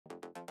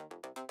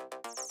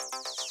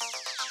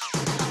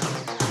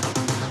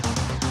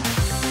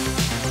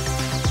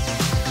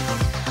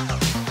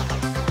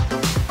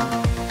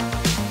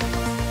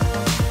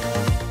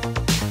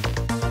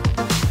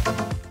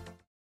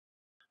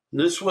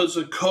This was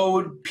a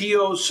code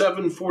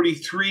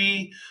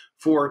P0743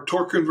 for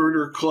torque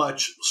converter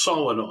clutch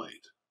solenoid.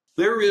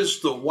 There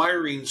is the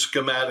wiring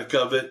schematic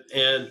of it,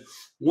 and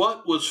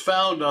what was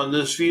found on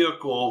this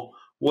vehicle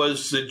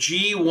was the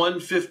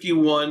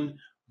G151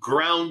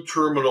 ground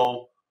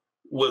terminal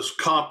was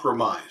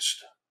compromised.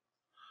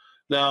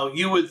 Now,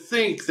 you would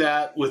think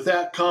that with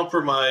that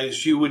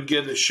compromise, you would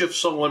get a shift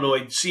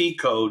solenoid C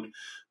code,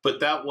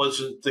 but that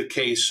wasn't the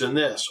case in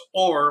this,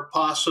 or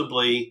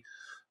possibly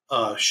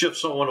shift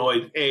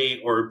solenoid A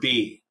or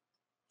B.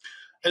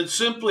 And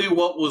simply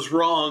what was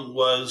wrong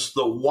was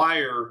the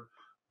wire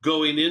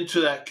going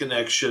into that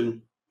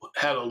connection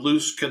had a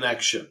loose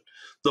connection.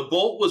 The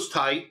bolt was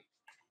tight.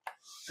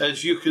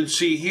 As you can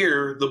see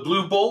here, the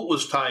blue bolt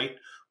was tight,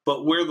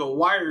 but where the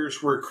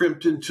wires were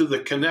crimped into the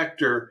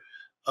connector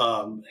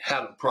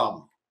had a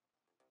problem.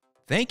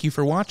 Thank you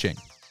for watching.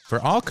 For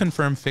all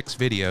confirmed fix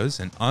videos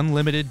and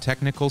unlimited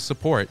technical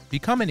support,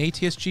 become an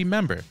ATSG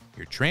member,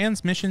 your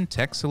transmission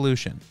tech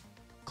solution.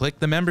 Click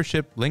the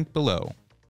membership link below.